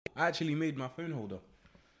I actually made my phone holder.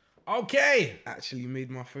 Okay. Actually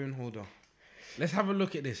made my phone holder. Let's have a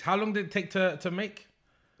look at this. How long did it take to make?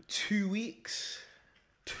 2 weeks.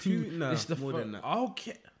 No, This is the more than that.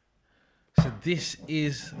 Okay. So this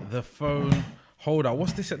is the phone holder.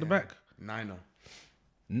 What's this at the back? Niner.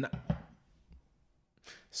 No.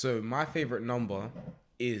 So my favorite number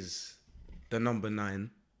is the number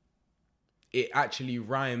 9. It actually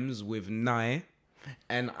rhymes with nigh,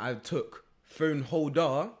 and I took phone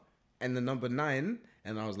holder and the number 9,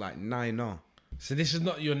 and I was like niner. So this is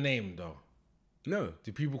not your name, though. No,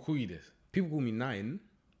 Do people call you this? people call me 9,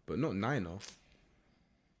 but not niner.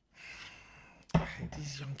 I hate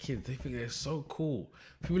these young kids. They think they're so cool.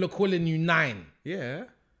 People are calling you 9. Yeah.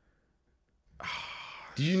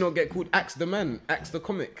 Did you not get called Axe the Man, Axe the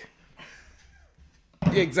Comic?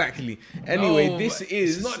 Yeah, exactly. Anyway, No, this but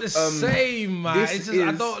is It's not the same, man. this It's just I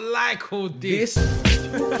is- don't like all this.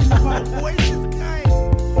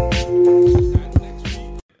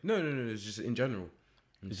 No, it's just in general.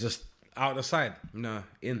 It's just out the side. No,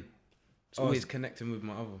 in. It's always connecting with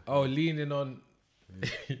my other. Oh, leaning on.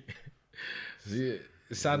 Yeah,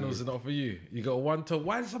 sandals are not for you. You got one toe.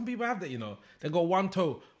 Why do some people have that? You know, they got one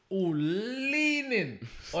toe all leaning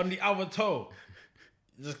on the other toe,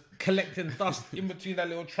 just collecting dust in between that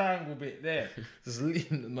little triangle bit there. Just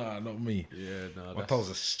leaning. Nah, not me. Yeah, no. My toes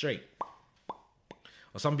are straight.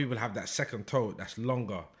 Or some people have that second toe that's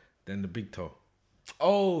longer than the big toe.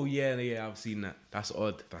 Oh yeah, I've seen that. That's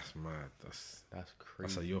odd. That's mad. That's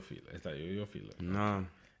Crazy. how your feet. Is that your feet look? Nah,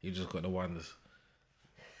 You just got the ones.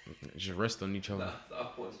 just rest on each other.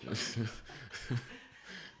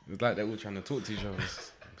 It's like they're all trying to talk to each other.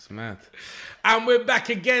 It's mad. And we're back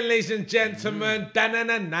again, ladies and gentlemen.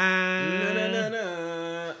 Da-na-na-na.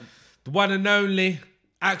 The one and only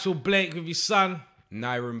Axel Blake with your son.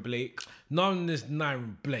 Nyron Blake. Known as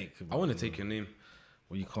Nyron Blake. I want to take your name.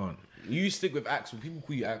 Well, you can't. You stick with Axel. People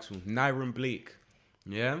call you Axel. Nyron Blake.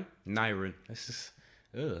 Yeah? Nyron. That's just...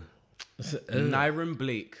 Ugh. Nyron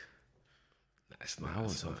Blake. That's not. I want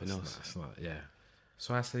that's something not, else. That's not. Yeah.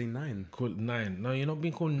 So I say 9. Called 9. No, you're not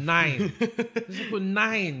being called 9. This is called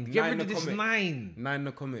 9. Get Nine rid of the this comic. 9. 9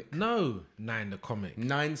 the comic. No. 9 the comic.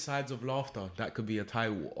 9 Sides of Laughter. That could be a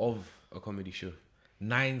title of a comedy show.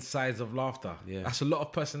 9 sides of laughter. Yeah. That's a lot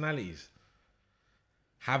of personalities.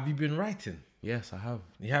 Have you been writing? Yes, I have.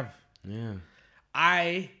 You have. Yeah.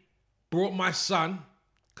 I brought my son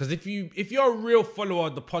because if you're a real follower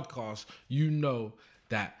of the podcast, you know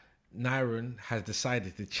that Nyron has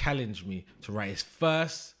decided to challenge me to write his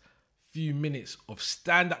first few minutes of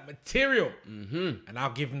stand-up material, and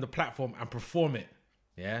I'll give him the platform and perform it.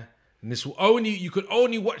 Yeah, and this will you could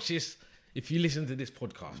only watch this if you listen to this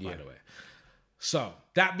podcast. By the way, so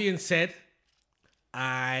that being said,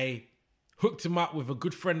 I hooked him up with a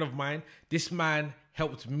good friend of mine. This man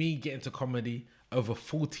helped me get into comedy over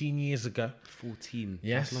 14 years ago. 14.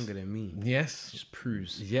 Yes. That's longer than me. Yes. Just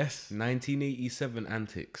proves. Yes. 1987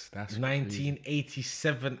 antics. That's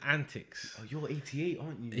 1987 antics. Oh, you're 88,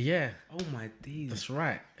 aren't you? Yeah. Oh my days. That's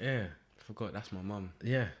right. Yeah. I forgot. That's my mum.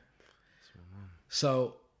 Yeah.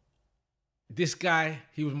 So this guy,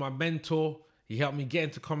 he was my mentor. He helped me get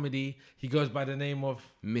into comedy. He goes by the name of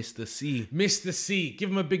Mr. C. Mr. C. Give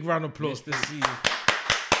him a big round of applause. Mr. C.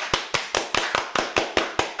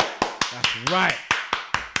 That's right.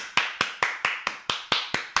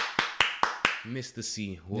 Mr.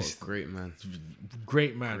 C. What a great man.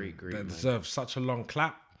 Great man. Great that man. deserves such a long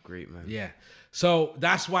clap. Great man. Yeah. So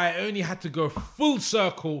that's why I only had to go full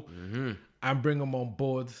circle and bring him on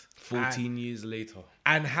board. 14 years later.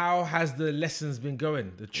 And how has the lessons been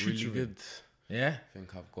going? The Really tutoring? good. Yeah. I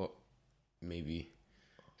think I've got maybe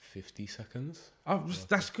 50 seconds. Oh,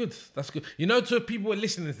 that's good. That's good. You know, to people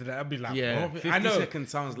listening to that, I'd be like, Yeah, oh, 50 I know.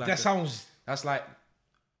 seconds sounds like that sounds. that's like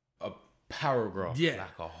a paragraph. Yeah.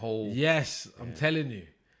 Like a whole... Yes, I'm telling you.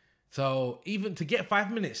 So even to get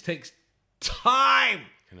 5 minutes takes time.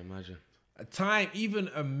 Can imagine. Even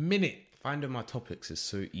a minute. Finding my topics is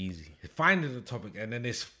so easy. Finding the topic and then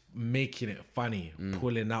it's making it funny,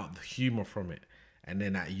 pulling out the humor from it, and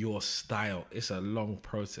then at your style. It's a long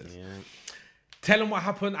process. Yeah. Tell them what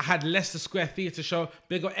happened. I had Leicester Square Theatre show.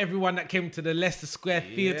 Big up everyone that came to the Leicester Square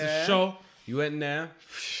Theatre Yeah. show. You went there.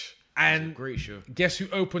 And Great show. guess who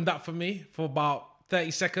opened up for me for about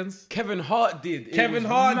 30 seconds? Kevin Hart did. It Kevin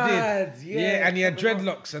was Hart mad. did. Yeah, and he had Kevin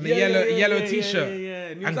Hart. dreadlocks and the Yeah, yellow yeah, t-shirt. Yeah.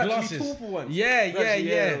 And he and was actually glasses. tall for once. Yeah.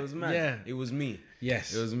 It was mad. Yeah. It was me.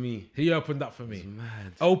 Yes. It was me. He opened up for me.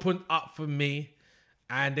 Mad. Opened up for me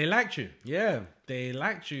and they liked you. Yeah. They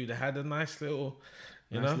liked you. They had a nice little,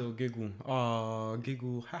 you Nice know. little giggle. Oh,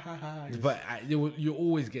 giggle. Ha ha ha. But you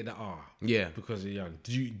always get the Yeah. because you're young.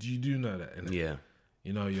 Do you know that? Innit? Yeah.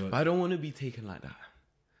 You know, I don't want to be taken like that.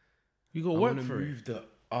 you got to I work want to for it. move the.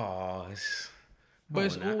 It's. But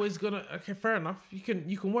it's on that. always gonna. Okay, fair enough.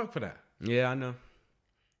 You can work for that. Yeah, I know.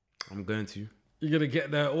 I'm going to. You're gonna get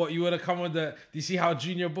the what you wanna come with the. Do you see how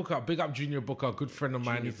Junior Booker, big up Junior Booker, a good friend of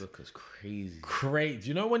mine. Junior He's Booker's crazy. great. Do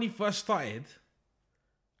you know when he first started?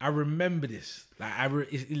 I remember this. Like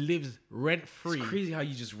it lives rent free. It's crazy how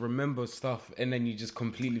you just remember stuff and then you just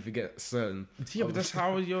completely forget certain. Yeah, but that's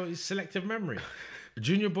how your selective memory.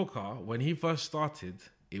 Junior Booker, when he first started,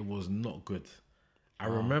 it was not good. I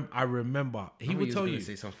remember. He would tell you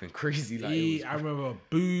say something crazy like I remember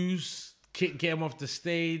booze, get him off the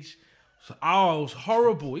stage. So, it was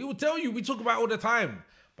horrible. He would tell you, we talk about it all the time.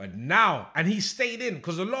 But now, and he stayed in,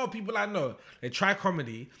 because a lot of people I know, they try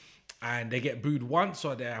comedy and they get booed once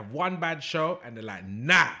or they have one bad show and they're like,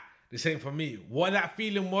 nah, this ain't for me. What that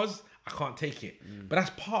feeling was, I can't take it. But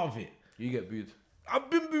that's part of it. you get booed. I've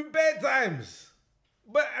been booed bad times.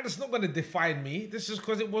 But it's not going to define me. This is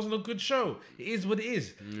because it wasn't a good show. It is what it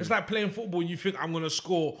is. It's like playing football and you think I'm going to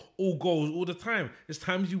score all goals all the time. There's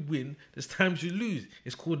times you win. There's times you lose.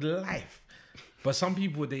 It's called life. But some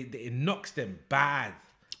people, it knocks them bad.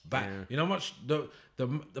 Yeah. You know how much the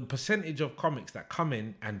percentage of comics that come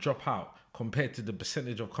in and drop out compared to the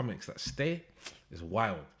percentage of comics that stay is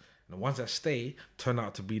wild. And the ones that stay turn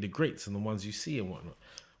out to be the greats and the ones you see and whatnot.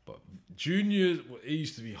 But Junior, it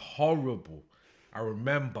used to be horrible. I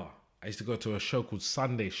remember I used to go to a show called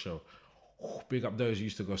Sunday Show. Big up those who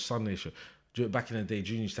used to go Sunday Show. Back in the day,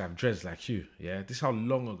 Junior used to have dreads like you. Yeah, this is how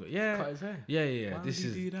long ago. Yeah, Cut his hair? Yeah. Why This would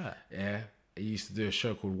is he do that? Yeah, he used to do a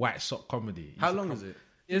show called White Sock Comedy. How long is it?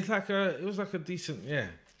 It was like a decent, yeah.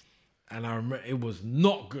 And I remember it was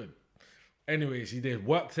not good. Anyways, he did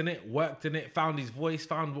worked in it, found his voice,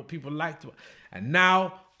 found what people liked, and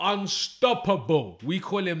now unstoppable. We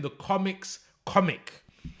call him the comics comic.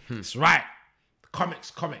 That's right.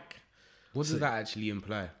 Comics comic. What does that actually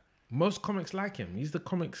imply? Most comics like him. He's the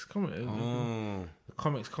comics comic. Oh. The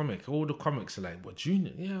comics comic. All the comics are like, what,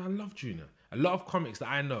 Junior? Yeah, I love Junior. A lot of comics that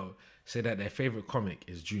I know say that their favorite comic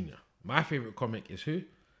is Junior. My favorite comic is who?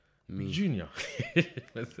 Me. Junior.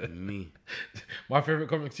 Me. My favorite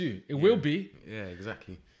comic too. It will be. Yeah,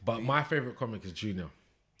 exactly. But my favorite comic is Junior.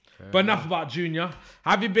 But enough about Junior.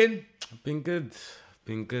 How have you been? I've been good.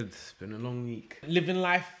 It's been a long week. Living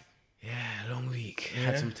life? Yeah, long week. Yeah.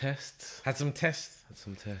 Had some tests. Had some tests?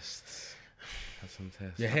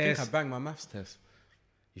 Your I hair's- think I banged my maths test.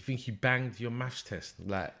 You think you banged your maths test?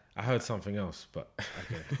 Like, I heard something else, but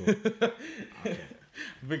okay, cool.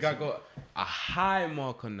 I think I got a high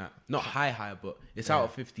mark on that. Not high, but it's out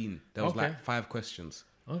of 15. There was Okay. like 5 questions,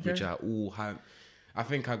 Okay. which are all high. I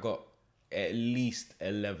think I got at least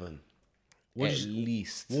 11. What at is-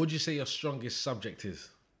 least. What would you say your strongest subject is?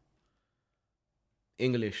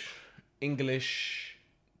 English,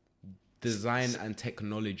 design and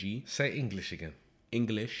technology. Say English again.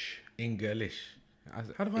 English.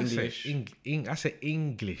 How do I say? I say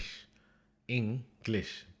English.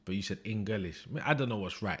 English. But you said English. I mean, I don't know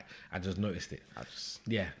what's right. I just noticed it.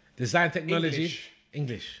 Yeah. Design technology.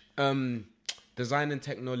 English. Design and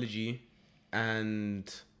technology,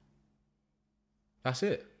 and that's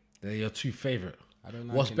it. They're your two favorite. I don't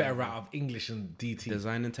like What's any better of out of English and DT?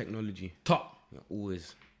 Design and technology. Top. Yeah,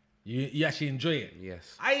 always. You actually enjoy it?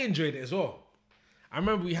 Yes. I enjoyed it as well. I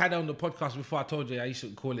remember we had it on the podcast before. I told you I used to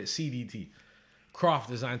call it CDT, Craft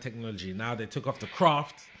Design Technology. Now they took off the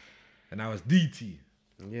craft, and now it's DT.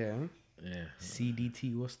 Yeah. Yeah,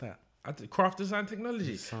 CDT. What's that? Craft Design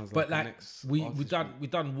Technology. Sounds But like the like next we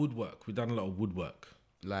artist done woodwork. We done a lot of woodwork.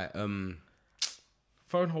 Like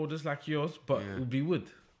Phone holders like yours, but it would be wood.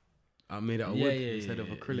 I made it of wood instead of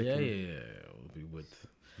acrylic. Yeah, it would be wood.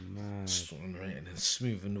 Right, and then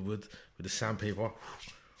smoothing the wood with the sandpaper.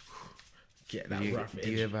 Get that rough Do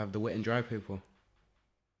you edge. ever have the wet and dry paper?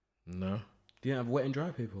 No, Do you have wet and dry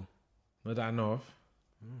paper? not that I know of.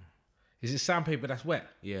 Is it sandpaper that's wet?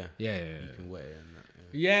 Yeah. Yeah. You can wet it and that.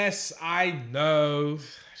 Yes, I know.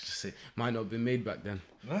 Just say, might not have been made back then.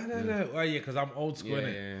 No. Oh yeah, because I'm old school,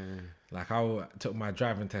 innit? Yeah. Like I took my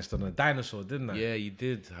driving test on a dinosaur, didn't I? Yeah, you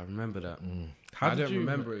did. I remember that. How I did don't you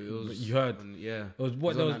remember it. It was. You heard? Yeah. It was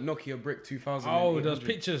what It was those? on that Nokia brick 2000. Oh, those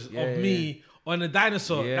pictures Yeah, of me on a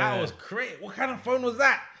dinosaur. Yeah. That was great. What kind of phone was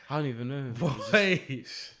that? I don't even know. Boy,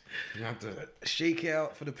 You have to shake it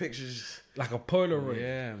out for the pictures. like a Polaroid.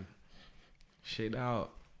 Yeah. Shake it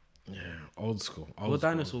out. Yeah, old school. What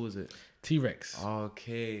dinosaur was it? T-Rex.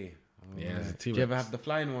 Okay. Yeah, it's a Did T-Rex. you ever have the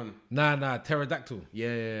flying one? Nah, pterodactyl.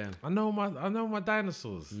 Yeah. I know my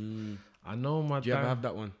dinosaurs. I know my. Do you ever have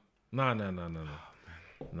that one? Nah.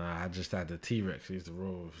 Nah, I just had the T-Rex. I used to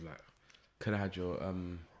roll with like. Could have had your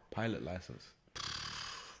pilot license.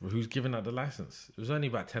 Who's giving out the license? It was only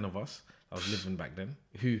about 10 of us. I was living back then.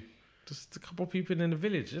 Who? Just a couple of people in the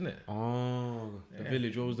village, isn't it? Oh, the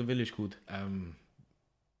village. What was the village called?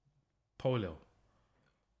 Polo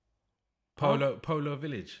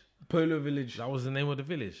Village. Polo Village. That was the name of the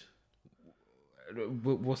village.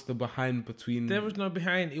 What's the behind between? There was no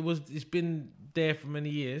behind. It's been there for many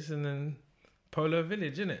years, and then Polo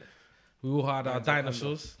Village, innit? We all had our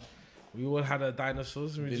dinosaurs. We all had our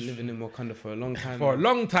dinosaurs. We've been living in Wakanda for a long time. For a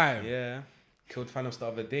long time. Yeah. Killed Thanos the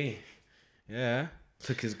other day. Yeah.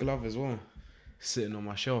 Took his glove as well. Sitting on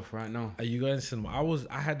my shelf right now. Are you going to cinema?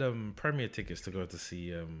 I had premiere tickets to go to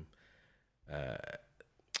see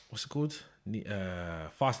what's it called?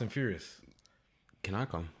 Fast and Furious. Can I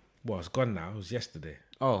come? Well, it's gone now. It was yesterday.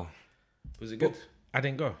 Oh. Was it good? I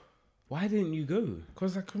didn't go. Why didn't you go?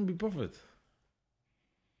 Because I couldn't be bothered.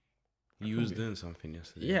 You was doing something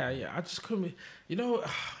yesterday. Yeah. I just couldn't be. You know,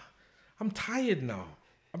 I'm tired now.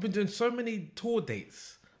 I've been doing so many tour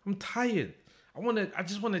dates. I'm tired. I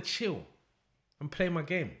just want to chill and play my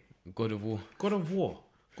game. God of War.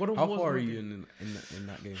 How far are you in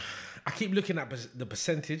that game? I keep looking at the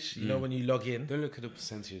percentage, you know, when you log in. Don't look at the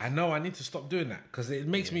percentage. I know I need to stop doing that because it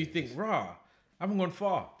makes me think, I haven't gone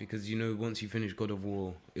far. Because, you know, once you finish God of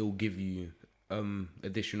War, it will give you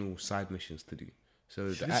additional side missions to do.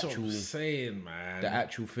 So That's what I'm saying, man. The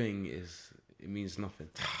actual thing it means nothing.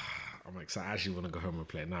 I'm excited. I actually want to go home and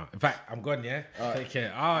play it now. In fact, I'm gone, yeah? Take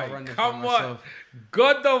care. All right, come on.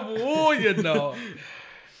 God of War, you know.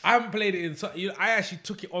 I haven't played it I actually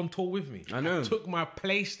took it on tour with me. I know. I took my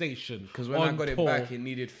PlayStation because when I got it back, it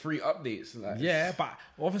needed 3 updates. Yeah, but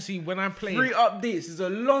obviously when I played... 3 updates is a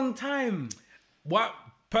long time.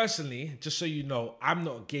 Personally, just so you know, I'm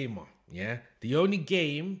not a gamer, yeah? The only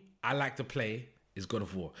game I like to play is God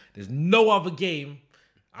of War. There's no other game.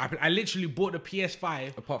 I literally bought the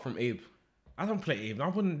PS5. Apart from Abe. I don't play Abe. I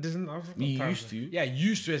wouldn't... You used to? Yeah,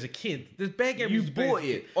 used to as a kid. There's bare games. You bought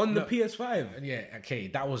it on the PS5? Yeah, okay.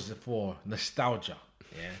 That was for nostalgia.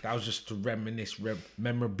 Yeah, that was just to reminisce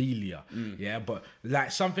memorabilia. Yeah, but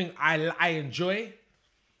like something I enjoy,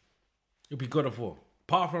 it'll be God of War.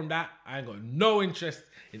 Apart from that, I ain't got no interest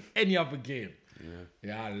in any other game.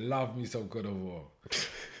 Yeah, I love me some God of War.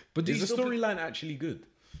 But is the storyline actually good?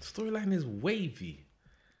 Storyline is wavy.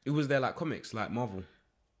 It was there like comics, like Marvel.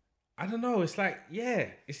 I don't know. It's like,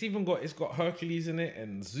 it's got Hercules in it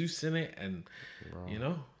and Zeus in it, and you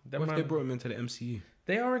know. What if they brought him into the MCU?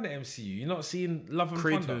 They are in the MCU. You're not seeing Love and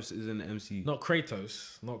Thunder. Kratos is in the MCU. Not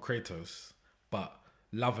Kratos, but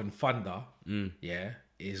Love and Thunder. Yeah,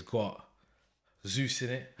 it's got Zeus in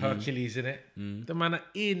it, Hercules in it. The man are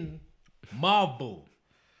in Marvel.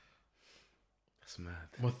 That's mad.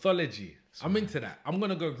 Mythology. I'm into that. I'm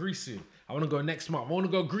gonna go Greece soon. I want to go next month. I want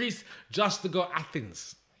to go Greece just to go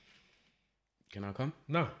Athens. Can I come?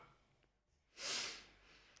 No.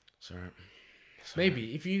 It's alright.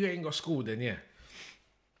 Maybe. If you ain't got school, then yeah.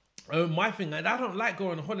 My thing, I don't like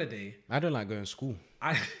going on holiday. I don't like going to school.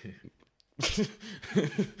 I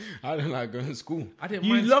don't like going to school. I didn't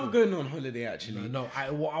You mind love school. going on holiday, actually. No.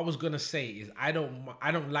 What I was gonna say is I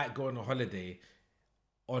don't like going on holiday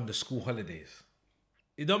on the school holidays.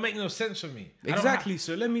 It don't make no sense for me. Exactly.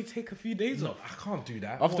 So let me take a few days off. I can't do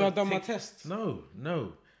that. After I've done my tests.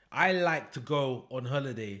 No. I like to go on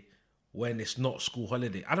holiday when it's not school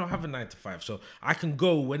holiday. I don't have a 9 to 5, so I can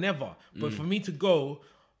go whenever. But for me to go,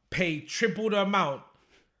 pay triple the amount,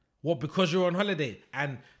 because you're on holiday,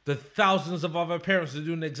 and the thousands of other parents are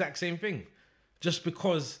doing the exact same thing, just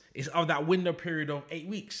because it's of that window period of 8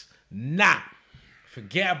 weeks. Nah,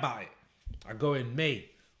 forget about it. I go in May.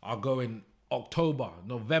 I'll go in October,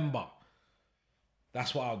 November.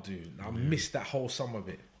 That's what I'll do. I'll miss that whole summer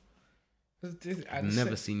bit. I've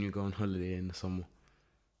never seen you go on holiday in the summer.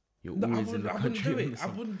 You're always in the country. I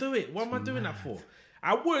wouldn't do it. What am I doing that for?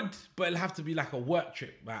 I would, but it'll have to be like a work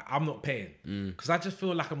trip. Like, I'm not paying. Because I just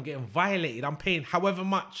feel like I'm getting violated. I'm paying however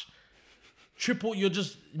much. Triple, you're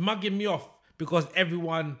just mugging me off because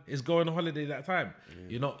everyone is going on holiday that time.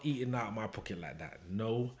 You're not eating out of my pocket like that.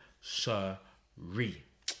 No, sirree.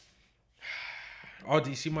 Oh, do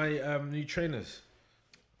you see my new trainers?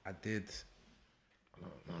 I did. No.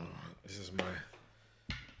 This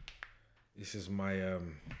is my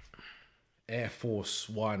Air Force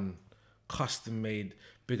One custom made,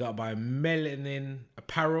 big up by Melanin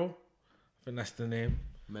Apparel. I think that's the name.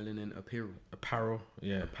 Melanin Apparel,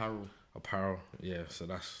 yeah. Apparel, yeah. So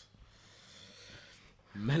that's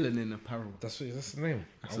Melanin Apparel. That's the name.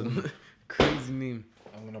 That's a crazy name.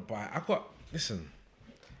 I'm gonna buy. Listen.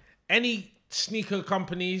 Any sneaker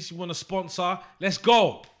companies you want to sponsor? Let's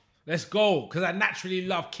go. Because I naturally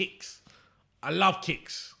love kicks. I love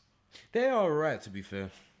kicks. They are alright, to be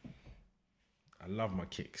fair. I love my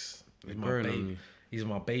kicks. They're growing on me. These are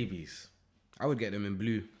my babies. I would get them in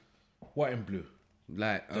blue. What in blue?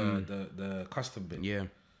 Like, The custom bit. yeah.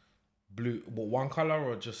 Blue. What, one color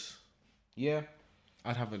or just? Yeah.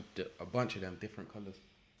 I'd have a bunch of them, different colours.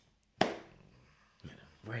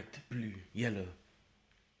 Red, blue, yellow,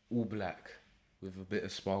 all black with a bit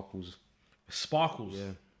of sparkles. Sparkles.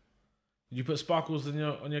 Yeah. Did you put sparkles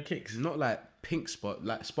on your kicks? Not like pink spot,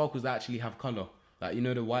 like sparkles that actually have colour. Like, you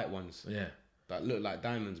know the white ones Yeah. that look like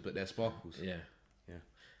diamonds, but they're sparkles. Yeah. Yeah.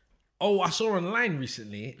 Oh, I saw online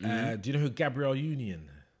recently. Do you know who Gabrielle Union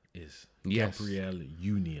is? Yes. Gabrielle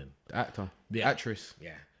Union. The actor. The Actress.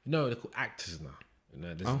 Yeah. No, they're called actors now. You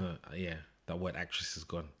know, there's no. Yeah, that word actress is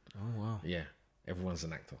gone. Oh, wow. Yeah, everyone's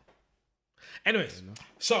an actor. Anyways,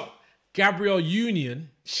 so Gabrielle Union,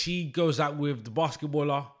 she goes out with the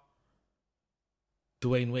basketballer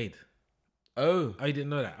Dwayne Wade. Oh. Oh, you didn't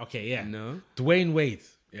know that? Okay, yeah. No. Dwayne Wade.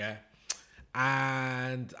 Yeah.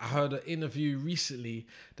 And I heard an interview recently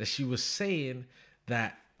that she was saying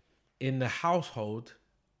that in the household,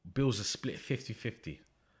 bills are split 50-50.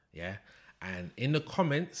 Yeah. And in the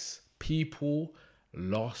comments, people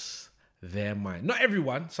lost their mind. Not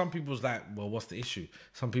everyone. Some people's like, well, what's the issue?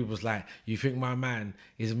 Some people's like, you think my man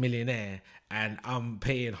is a millionaire and I'm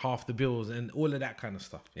paying half the bills and all of that kind of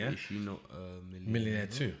stuff. Yeah. Is she not a Millionaire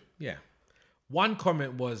too. Yeah. One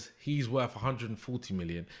comment was he's worth 140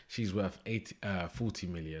 million. She's worth 40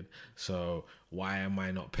 million. So why am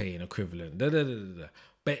I not paying equivalent? Da, da, da, da, da.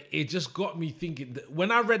 But it just got me thinking.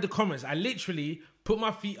 When I read the comments, I literally put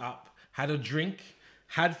my feet up, had a drink,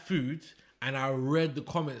 had food, and I read the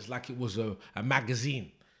comments like it was a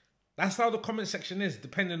magazine. That's how the comment section is,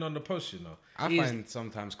 depending on the post, you know. I find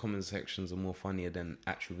sometimes comment sections are more funnier than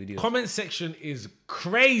actual videos. Comment section is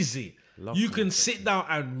crazy. Love you comment can sit down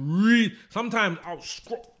and read. Sometimes I'll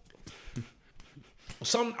scroll.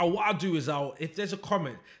 What I'll do is if there's a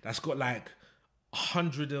comment that's got like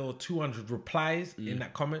 100 or 200 replies in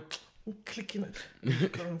that comment, I'm clicking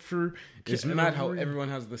it, going through. It's mad how everyone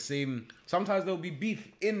has the same. Sometimes there'll be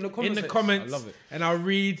beef in the comments. In the comments, I love it. and I'll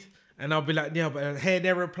read, and I'll be like, yeah, but here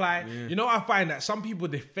they reply. Yeah. You know, I find that some people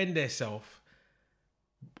defend themselves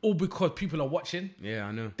all because people are watching. Yeah,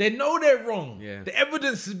 I know. They know they're wrong. Yeah. The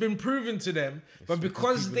evidence has been proven to them, but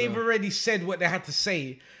because they've already said what they had to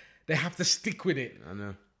say, they have to stick with it. I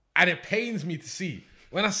know. And it pains me to see.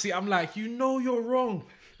 When I see, I'm like, you know you're wrong.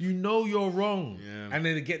 You know you're wrong. Yeah. And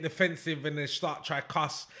then they get defensive and they start try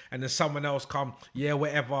cuss, and then someone else come, yeah,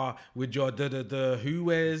 whatever, with your who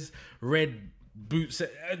wears red boots.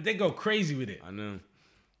 They go crazy with it. I know.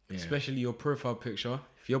 Yeah. Especially your profile picture.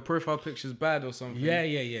 If your profile picture's bad or something. Yeah.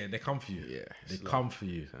 They come for you. Yeah. They come for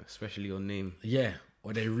you. Especially your name. Yeah.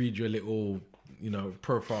 Or they read your little,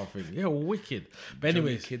 profile thing. Yeah, wicked. But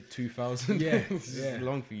anyways. Kid 2000. Yeah. This is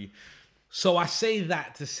long for you. So I say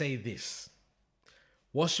that to say this.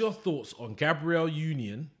 What's your thoughts on Gabrielle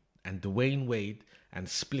Union and Dwayne Wade and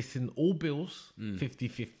splitting all bills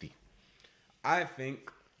 50-50? I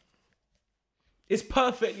think it's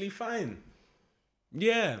perfectly fine.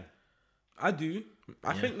 Yeah, I do.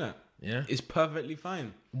 I think that. Yeah. It's perfectly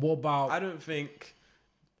fine. What about... I don't think,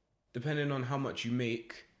 depending on how much you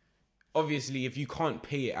make, obviously if you can't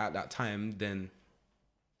pay it at that time, then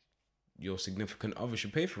your significant other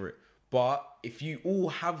should pay for it. But if you all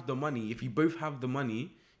have the money, if you both have the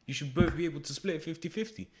money, you should both be able to split it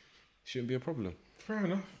 50-50. Shouldn't be a problem. Fair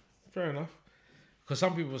enough. Because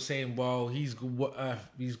some people are saying, well, he's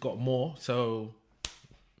got more, so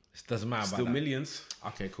it doesn't matter Still about that. millions.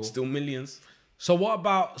 Okay, cool. Still millions. So what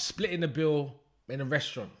about splitting the bill in a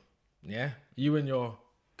restaurant? Yeah? You and your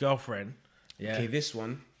girlfriend. Yeah. Okay, this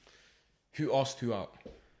one. Who asked who out?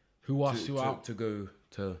 Who asked you out? To go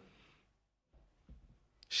to...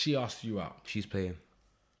 She asked you out. She's paying.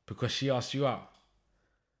 Because she asked you out.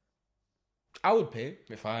 I would pay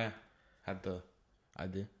if I had the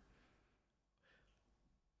idea.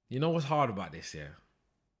 You know what's hard about this, yeah?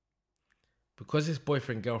 Because it's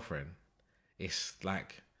boyfriend, girlfriend, it's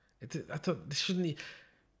like, it shouldn't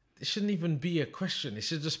even be a question. It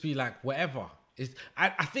should just be like, whatever.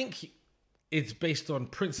 I think it's based on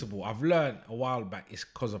principle. I've learned a while back it's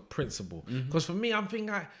because of principle. Because for me, I'm thinking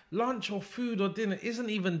like lunch or food or dinner isn't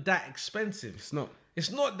even that expensive. It's not.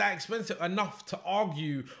 It's not that expensive enough to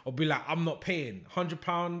argue or be like, I'm not paying £100,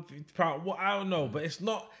 £50, what, I don't know. But it's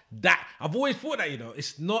not that. I've always thought that,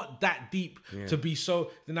 it's not that deep to be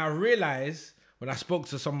so. Then I realized when I spoke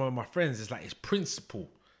to some of my friends, it's like, it's principle.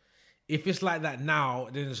 If it's like that now,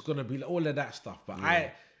 then it's going to be all of that stuff. But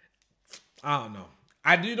I don't know.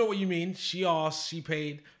 I do know what you mean. She asked, she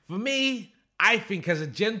paid. For me, I think as a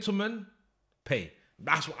gentleman, pay.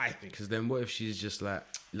 That's what I think. Because then what if she's just like,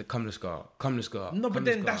 Look, come, let's go out. Come, let's go out. No, Come, but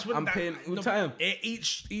let's then go that's out. when I'm paying all the time.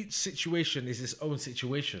 Each situation is its own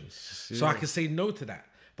situation, so Yeah. I can say no to that.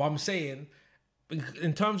 But I'm saying,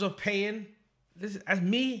 in terms of paying, as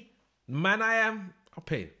me, man, I am. I'll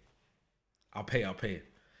pay. I'll pay.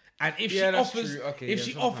 And if Yeah, she that's offers, true. Okay, if yeah,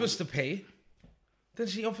 she sometimes. offers to pay, then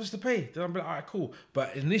she offers to pay. Then I'm like, all right, cool.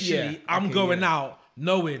 But initially, Yeah, I'm okay, going yeah. out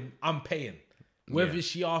knowing I'm paying, whether Yeah.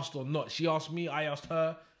 she asked or not. She asked me, I asked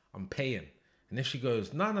her. I'm paying. And if she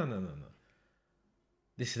goes, no.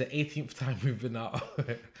 This is the 18th time we've been out.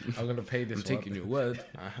 I'm gonna pay this. I'm taking your word.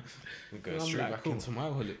 I'm going I'm straight like, back cool. into my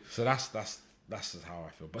wallet. So that's just how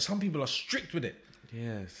I feel. But some people are strict with it.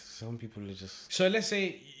 Yeah, some people are just... So let's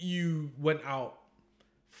say you went out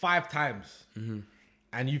 5 times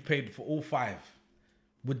and you paid for all 5.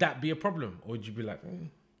 Would that be a problem, or would you be like,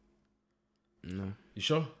 No. You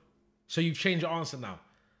sure? So you've changed your answer now.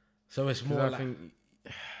 So it's more I like, think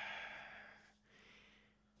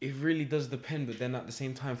it really does depend, but then at the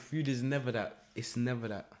same time, food is never that. It's never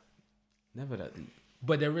that deep.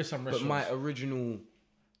 but there is some But restaurants. my original,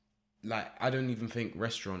 like, I don't even think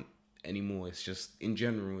restaurant anymore. It's just in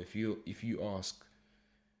general. If you ask,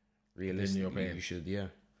 realistically, paying. you should. Yeah.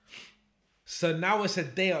 So now it's a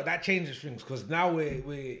day out. That changes things because now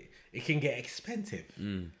it can get expensive.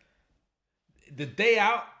 The day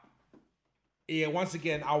out, yeah. Once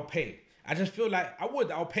again, I'll pay. I just feel like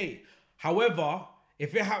I'll pay. However,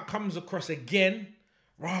 if it comes across again,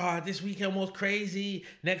 this weekend was crazy.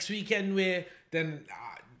 Next weekend then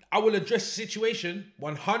I will address the situation.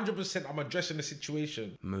 100%, I'm addressing the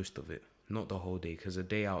situation. Most of it, not the whole day, because a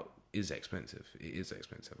day out is expensive. It is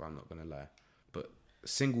expensive. I'm not gonna lie. But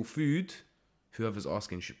single food, whoever's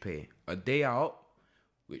asking should pay. A day out,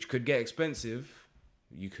 which could get expensive,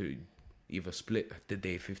 you could either split the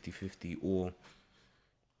day 50-50 or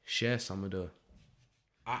share some of the...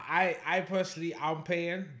 I personally, I'm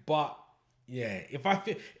paying, but yeah, if I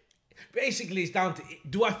feel, basically it's down to,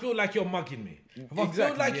 do I feel like you're mugging me? If I feel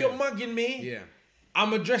Exactly, like yeah. you're mugging me, Yeah.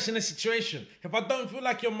 I'm addressing the situation. If I don't feel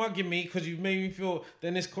like you're mugging me because you've made me feel,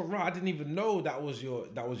 then it's correct. I didn't even know that was your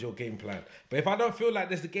game plan. But if I don't feel like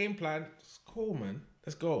there's the game plan, it's cool, man.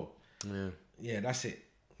 Let's go. Yeah, that's it.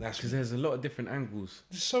 Because there's a lot of different angles.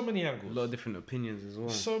 There's so many A angles. lot of different opinions as well.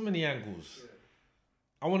 So many angles.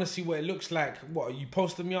 I want to see what it looks like. What, are you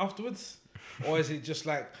posting me afterwards? Or is it just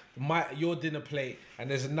like your dinner plate and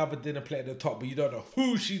there's another dinner plate at the top, but you don't know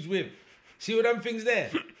who she's with? See what them things there?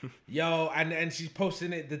 Yo, and she's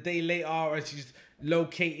posting it the day later and she's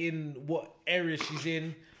locating what area she's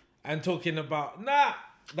in and talking about,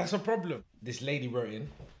 that's a problem. This lady wrote in,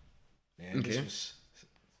 this was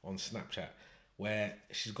on Snapchat, where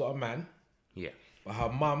she's got a man, Yeah. but her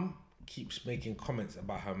mum keeps making comments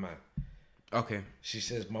about her man. Okay. She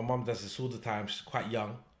says, my mum does this all the time. She's quite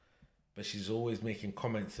young, but she's always making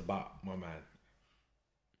comments about my man.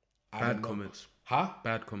 Bad comments. Huh?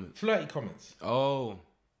 Bad comments. Flirty comments. Oh.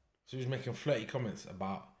 She was making flirty comments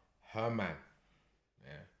about her man.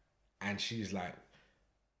 Yeah. And she's like,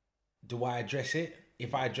 do I address it?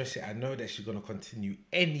 If I address it, I know that she's going to continue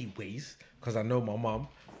anyways, because I know my mum.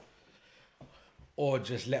 Or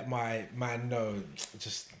just let my man know,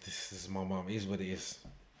 just, this is my mum, it is what it is.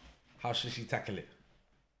 How should she tackle it?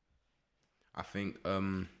 I think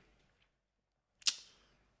the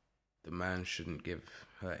man shouldn't give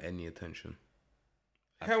her any attention.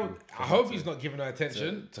 Hell, I hope he's not giving her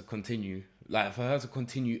attention. To continue. Like, for her to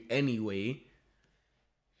continue anyway,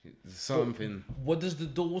 something. What does the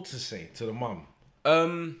daughter say to the mum?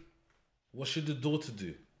 What should the daughter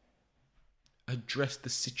do? Address the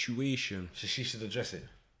situation. So she should address it.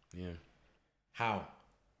 Yeah. How?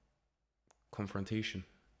 Confrontation.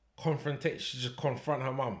 She just confront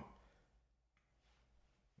her mum.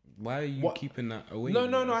 Why are you What? keeping that away?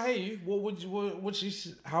 No, I hate you.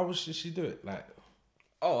 How would she do it? Like,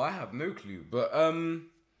 Oh, I have no clue. But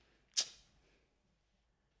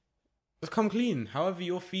come clean. However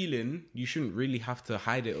you're feeling, you shouldn't really have to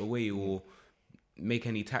hide it away or make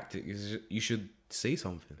any tactics. You should say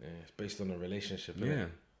something. yeah, it's based on a relationship. Yeah. Innit?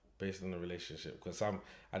 Based on a relationship. Because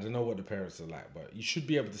I don't know what the parents are like, but you should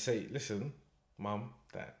be able to say, listen, mum,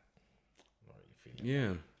 dad, I'm not really feeling.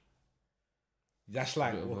 Yeah. That's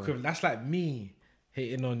like Bit of a- that's like me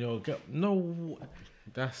hitting on your girl. No,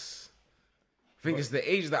 That's... I think it's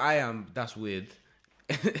the age that I am. That's weird.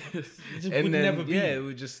 would never be. Yeah, it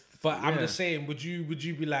would just... but I'm yeah. just saying, would you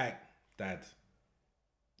be like, dad?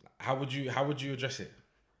 How would you address it?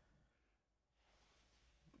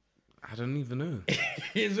 I don't even know.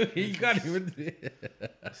 You can't even.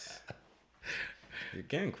 You're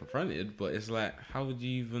getting confronted, but it's like, how would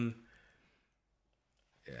you even...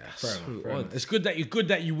 Yeah, So fair enough. odd. It's good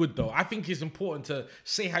that you would though. I think it's important to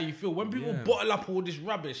say how you feel. When people bottle up all this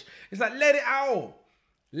rubbish, it's like let it out.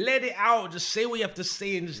 Let it out. Just say what you have to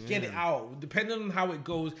say and just get it out. Depending on how it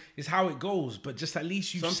goes, is how it goes. But just at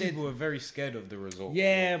least you've Some said. people are very scared of the result.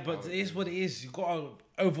 Yeah, but it is what it is. You gotta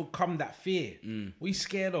overcome that fear. What are you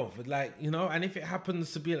scared of? Like, you know, and if it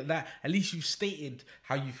happens to be like that, at least you've stated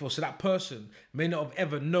how you feel. So that person may not have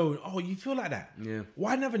ever known, oh, you feel like that. Yeah.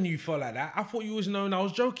 Well, I never knew you felt like that. I thought you was knowing I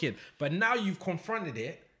was joking. But now you've confronted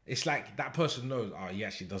it. It's like that person knows, oh, he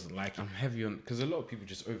actually doesn't like it. I'm heavy on because a lot of people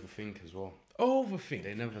just overthink as well. Overthink.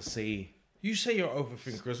 They never say. You say you're an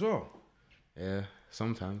overthinker as well. Yeah,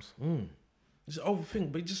 sometimes. Just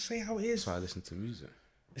overthink, but just say how it is. So I listen to music.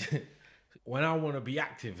 When I want to be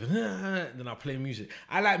active, then I play music.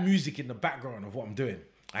 I like music in the background of what I'm doing.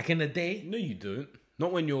 Like in the day, No, you don't.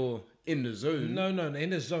 Not when you're in the zone. no, in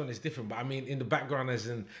the zone it's different. But I mean, in the background, as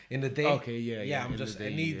in the day. Okay, yeah. I'm in just the I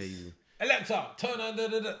day, need yeah, you- Alexa, turn on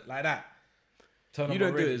like that. Turn on You my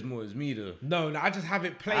don't do it radio. as more as me though. No, I just have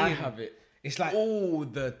it playing. I have it It's like all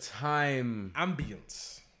the time.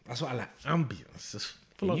 ambience. That's what I like. Ambience. Just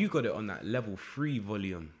full of. You got it on that level 3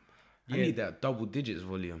 volume. I Yeah. need that double digits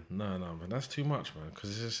volume. No, man, that's too much, man.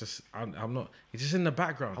 Because it's just I'm not. It's just in the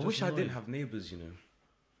background. I wish I didn't have neighbors, you know.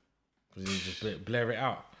 Because you just blare it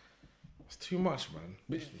out. It's too much, man.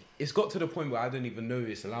 But It's got to the point where I don't even know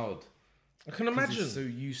it's allowed. I can 'Cause imagine. it's so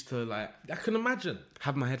used to like I can imagine.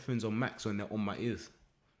 have my headphones on max when they're on my ears.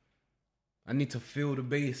 I need to feel the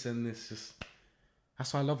bass, and it's just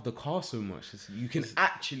that's why I love the car so much. You can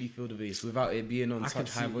actually feel the bass without it being on I can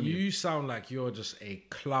such high see volume. you sound like you're just a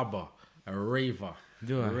clubber, a raver.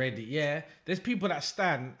 Do I? Ready? Yeah. There's people that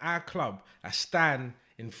stand at a club that stand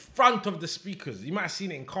in front of the speakers. You might have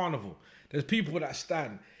seen it in Carnival. There's people that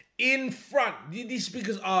stand in front. These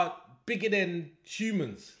speakers are bigger than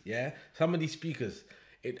humans. Yeah. Some of these speakers,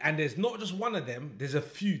 and there's not just one of them. There's a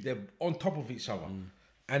few. They're on top of each other,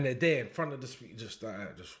 and they're there in front of the speaker, just like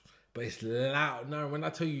that. But it's loud. No, when I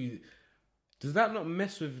tell you, Does that not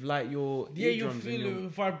mess with like your yeah, you eardrums and feel your-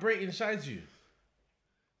 it vibrate inside you.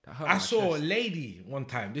 That hurt I my saw a chest. lady one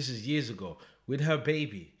time, this is years ago, with her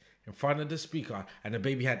baby in front of the speaker, and the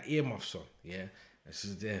baby had earmuffs on, yeah? And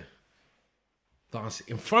she's there, dancing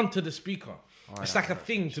in front of the speaker. It's like a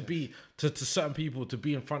thing to be, to certain people, to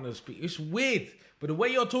be in front of the speaker. It's weird, but the way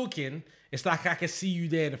you're talking, it's like I can see you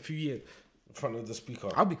there in a few years, in front of the speaker.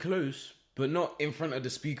 I'll be close, but not in front of the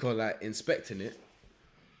speaker, like inspecting it.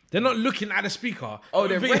 They're not looking at the speaker. Oh,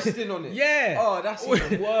 they're resting on it. Yeah. Oh, that's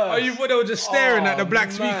even worse. Oh, you thought they were just staring at the black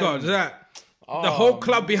man. speaker. Just that. The whole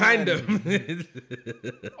club behind them.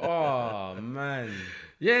 Oh man,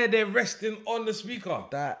 Yeah, they're resting on the speaker.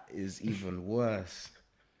 that is even worse.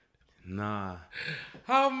 Nah,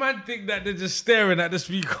 How man think that they're just staring at the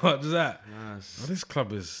speaker? Just that. nah. Oh, this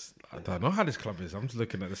club is. I don't know how this club is. I'm just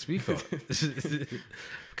looking at the speaker,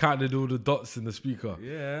 counting all the dots in the speaker.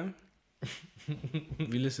 Yeah.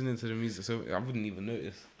 Be listening to the music, so I wouldn't even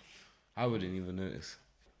notice.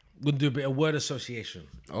 We'll do a bit of word association.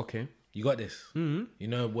 Okay. You got this. Mm-hmm. You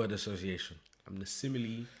know word association. I'm the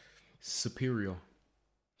simile superior.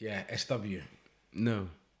 Yeah, SW. No.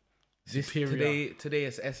 This Superior. today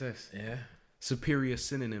is SS. Yeah. Superior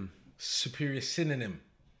synonym. Superior synonym.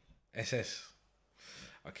 SS.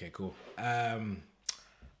 Okay, cool.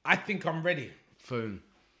 I think I'm ready. Phone.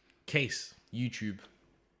 Case. YouTube.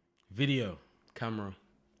 Video. Camera.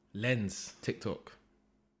 Lens. TikTok.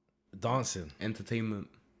 Dancing. Entertainment.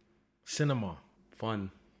 Cinema. Fun.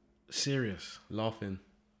 Serious. Laughing.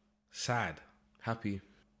 Sad. Happy.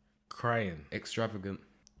 Crying. Extravagant.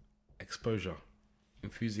 Exposure.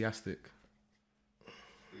 Enthusiastic.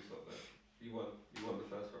 Please stop that. You won the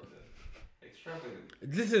first round there. Extravagant.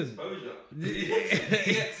 Listen.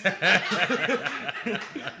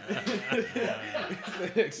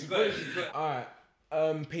 Exposure. Alright.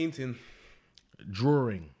 Painting.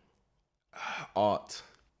 Drawing. Art.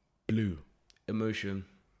 Blue. Emotion.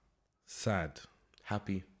 Sad.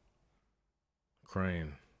 Happy.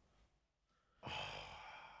 Crying. I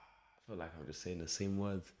feel like I'm just saying the same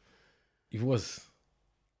words.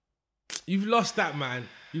 You've lost that, man.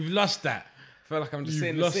 You've lost that. I feel like I'm just You've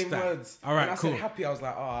saying the lost same that. words. All right, when I cool. said happy, I was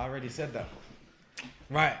like, oh, I already said that.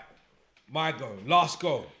 Right. My go. Last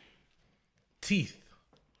go. Teeth.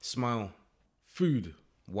 Smile. Food.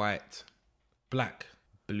 White. Black.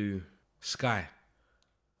 Blue. Sky.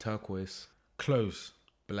 Turquoise. Clothes.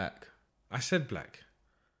 Black. I said black.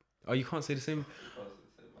 Oh, you can't say the same?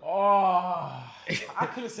 Oh, I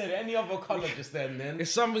could have said any other colour just then.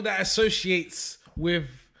 It's something that associates with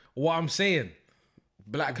what I'm saying.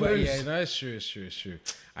 Black But clothes. yeah, no, it's true.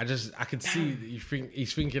 I can see that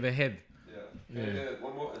he's thinking ahead.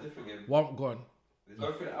 One more, a different game. One, go on.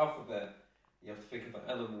 Go through the alphabet. You have to think of an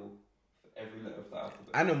animal for every letter of the alphabet.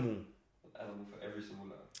 Animal. An animal for every single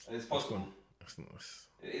letter. And it's possible. That's nice.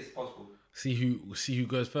 It is possible. See who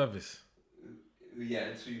goes furthest. Yeah,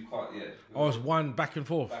 until you can't, yeah. Oh, it's one back and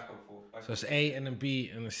forth. Back and forth. So it's A and then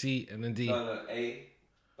B and then C and then D. No, A,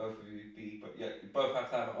 both of you, B, but yeah, you both have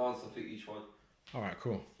to have an answer for each one. All right,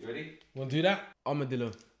 cool. You ready? Want to do that?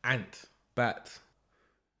 Armadillo. Ant. Bat.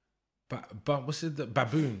 But what's it?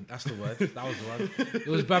 Baboon. That's the word. That was the one. It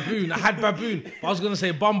was baboon. I had baboon. But I was gonna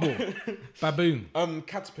say bumble. Baboon.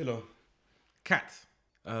 Caterpillar. Cat.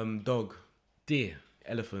 Dog. Deer.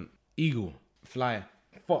 Elephant. Eagle. Fly.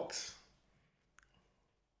 Fox.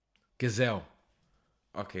 Gazelle.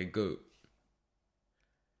 Okay, goat.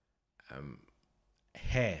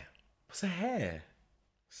 Hare. What's a hare?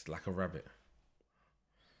 It's like a rabbit.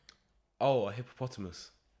 Oh, a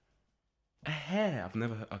hippopotamus. A hare. I've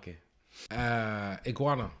never heard. Okay.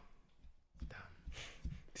 Iguana. Damn.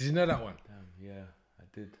 Did you know that one? Damn. Yeah, I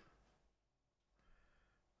did.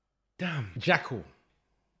 Damn. Jackal.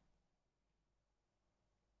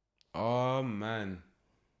 Oh man.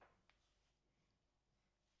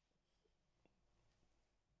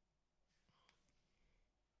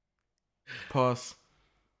 Pass.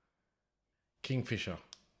 Kingfisher.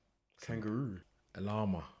 Kangaroo. A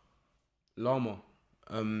llama. Llama.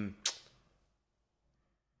 What's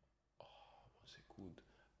it called?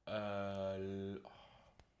 I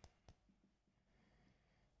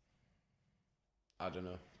don't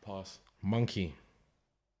know. Pass. Monkey.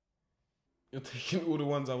 You're taking all the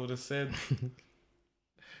ones I would have said.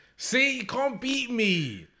 See, you can't beat me.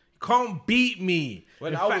 You can't beat me.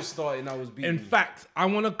 When In I fact- was starting, I was beating. In fact, I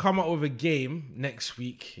want to come up with a game next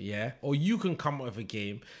week, yeah? Or you can come up with a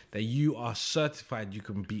game that you are certified you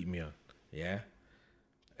can beat me on, yeah?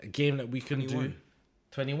 A game that we can 21. do.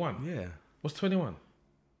 21? Yeah. What's 21?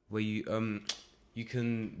 Where you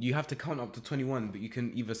have to count up to 21, but you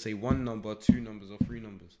can either say one number, two numbers, or three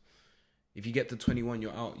numbers. If you get to 21,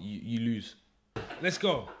 you're out. You lose. Let's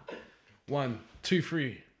go. 1, 2,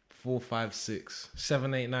 3, 4, 5, 6,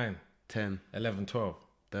 7, 8, 9, 10, 11, 12,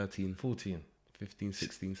 13, 14, 15,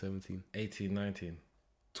 16, 17, 18, 19,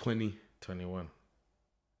 20. 21.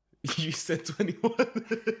 You said 21.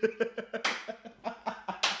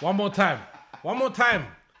 One more time. One more time.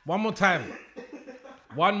 One more time.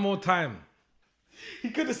 One more time. He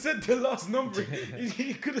could have said the last number.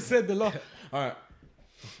 He could have said the last. All right.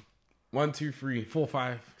 1, 2, 3, 4,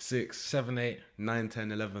 5, 6, 7, 8, 9,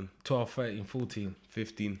 10, 11, 12, 13, 14,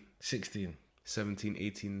 15, 16, 17,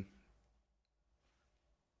 18,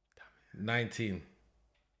 19,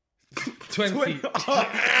 20.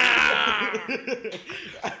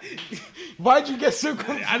 Why'd you get so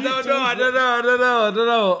confused? I don't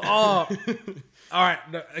know. Oh. All right.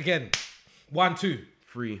 No, again. 1, 2,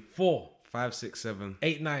 3, 4, 5, 6, 7,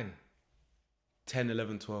 8, 9, 10,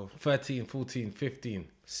 11, 12, 13, 14, 15,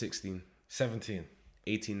 16, 17.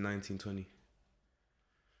 18, 19, 20.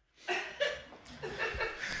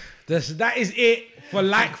 That is it for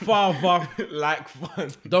Like Father. Like fun.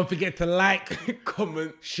 Don't forget to like,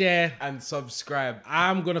 Comment share. and subscribe.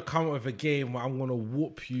 I'm going to come up with a game where I'm going to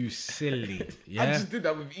whoop you silly. Yeah? I just did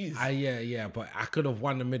that with ease. Yeah, but I could have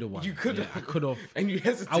won the middle one. You could Yeah, have. I could have. And you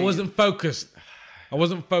hesitated. I wasn't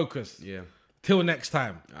focused. Yeah. Till next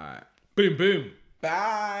time. All right. Boom, boom.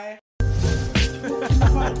 Bye.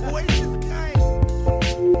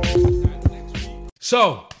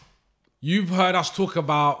 So, you've heard us talk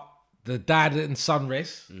about the dad and son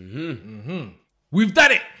race. We've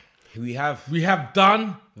done it. We have We have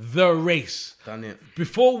done the race. done it.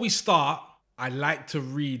 Before we start, I'd like to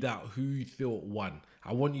read out who you thought won.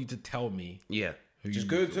 I want you to tell me. Yeah. Just you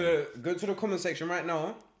go to the comment section right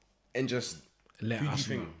now and just Let who do you us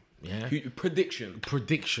think? know. Yeah. Prediction.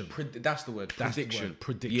 Prediction. That's the word. That's the Prediction. word,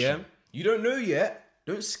 prediction. Yeah. You don't know yet.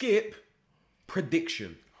 Don't skip.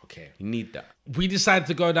 Prediction. Okay. You need that. We decided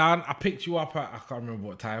to go down. I picked you up at, I can't remember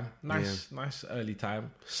what time. Nice early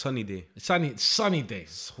time. Sunny day. Sunny day.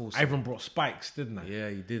 So I even brought spikes, didn't I? Yeah,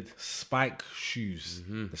 you did. Spike shoes.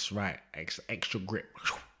 That's right. Extra grip.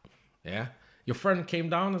 Yeah. Your friend came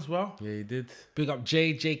down as well. Yeah, you did. Big up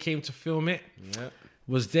Jay. Jay came to film it. Yeah.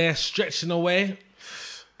 Was there stretching away.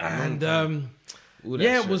 And All that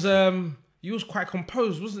yeah, it shit. was you was quite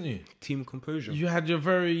composed, wasn't you? Team composure. You had you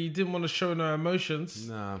didn't want to show no emotions.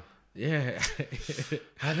 Nah. Yeah.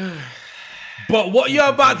 I know. But what you're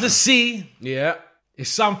about to see Yeah. is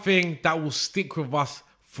something that will stick with us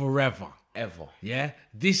forever. Ever. Yeah?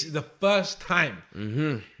 This is the first time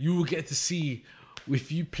you will get to see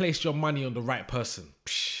if you placed your money on the right person.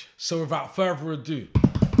 So without further ado,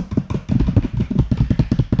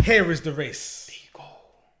 Here is the race.